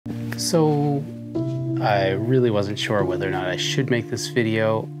So I really wasn't sure whether or not I should make this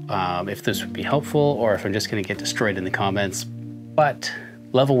video, if this would be helpful or if I'm just gonna get destroyed in the comments, but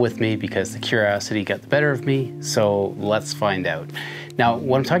level with me because the curiosity got the better of me, so let's find out. Now,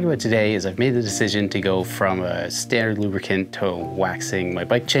 what I'm talking about today is I've made the decision to go from a standard lubricant to waxing my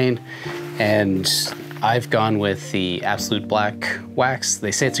bike chain, and I've gone with the Absolute Black wax.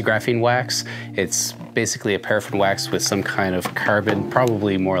 They say it's a graphene wax. It's basically a paraffin wax with some kind of carbon,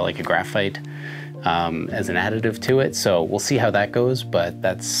 probably more like a graphite, as an additive to it. So we'll see how that goes, but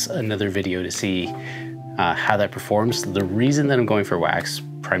that's another video to see how that performs. The reason that I'm going for wax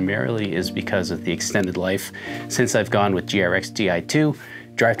primarily is because of the extended life. Since I've gone with GRX Di2,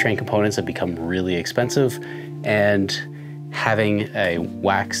 drivetrain components have become really expensive, and having a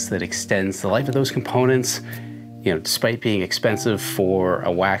wax that extends the life of those components, you know, despite being expensive for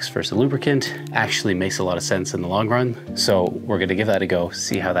a wax versus a lubricant, actually makes a lot of sense in the long run. So we're gonna give that a go,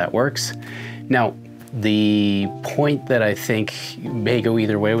 see how that works. Now, the point that I think may go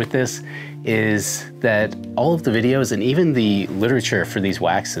either way with this is that all of the videos and even the literature for these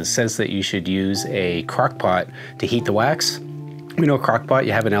waxes says that you should use a crock pot to heat the wax. You know, a crock pot,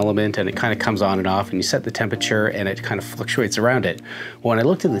 you have an element and it kind of comes on and off, and you set the temperature and it kind of fluctuates around it. When I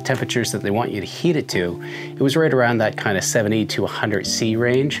looked at the temperatures that they want you to heat it to, it was right around that kind of 70 to 100 C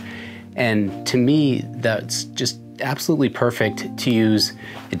range. And to me, that's just absolutely perfect to use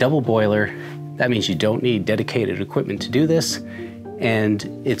a double boiler. That means you don't need dedicated equipment to do this.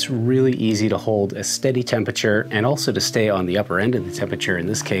 And it's really easy to hold a steady temperature and also to stay on the upper end of the temperature in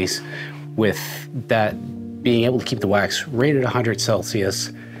this case, with that being able to keep the wax right at 100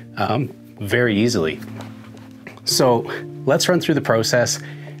 Celsius very easily. So let's run through the process.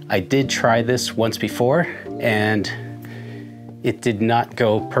 I did try this once before and it did not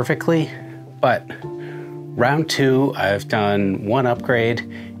go perfectly, but round two, I've done one upgrade,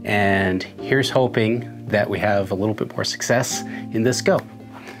 and here's hoping that we have a little bit more success in this go.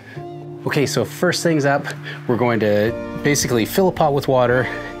 Okay, so first things up, we're going to basically fill a pot with water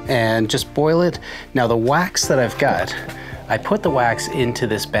and just boil it. Now the wax that I've got, I put the wax into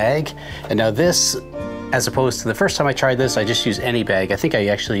this bag, and now this, as opposed to the first time I tried this, I just used any bag. I think I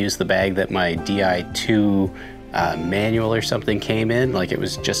actually used the bag that my Di2 manual or something came in, like it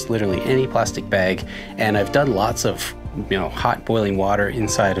was just literally any plastic bag. And I've done lots of, you know, hot boiling water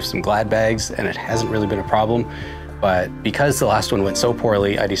inside of some Glad bags, and it hasn't really been a problem. But because the last one went so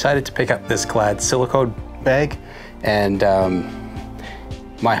poorly, I decided to pick up this Glad silicone bag, and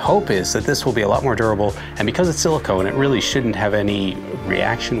my hope is that this will be a lot more durable, and because it's silicone, it really shouldn't have any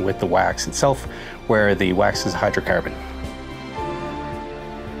reaction with the wax itself, where the wax is hydrocarbon.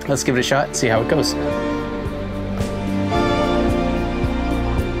 Let's give it a shot and see how it goes.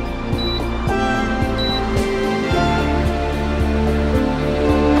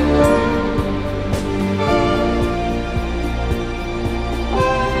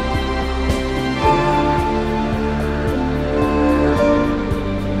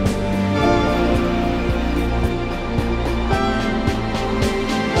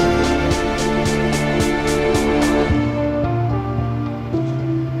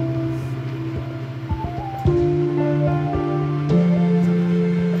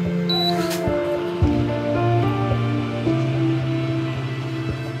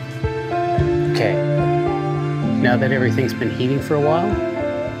 Now that everything's been heating for a while,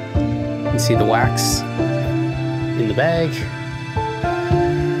 you can see the wax in the bag.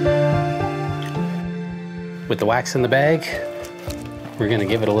 With the wax in the bag, we're gonna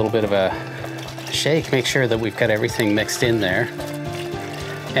give it a little bit of a shake, make sure that we've got everything mixed in there.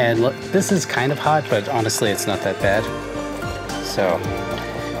 And look, this is kind of hot, but honestly, it's not that bad. So,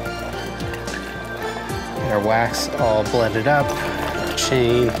 get our wax all blended up, our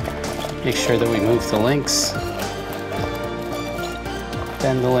chain, make sure that we move the links.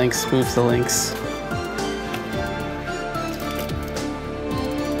 Bend the links, move the links.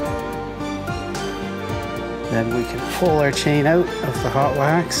 Then we can pull our chain out of the hot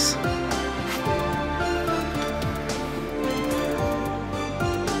wax.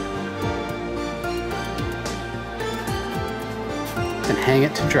 And hang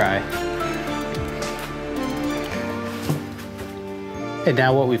it to dry. And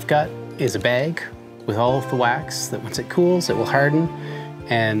now what we've got is a bag with all of the wax that once it cools, it will harden.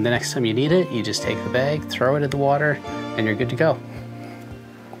 And the next time you need it, you just take the bag, throw it in the water, and you're good to go.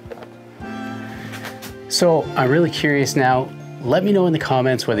 So I'm really curious now. Let me know in the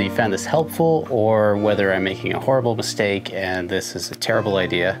comments whether you found this helpful or whether I'm making a horrible mistake and this is a terrible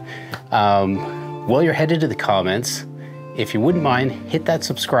idea. While you're headed to the comments, if you wouldn't mind, hit that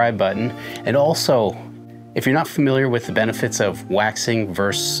subscribe button, and also If you're not familiar with the benefits of waxing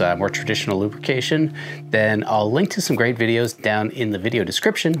versus more traditional lubrication, then I'll link to some great videos down in the video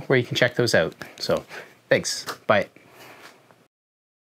description where you can check those out. So thanks, bye.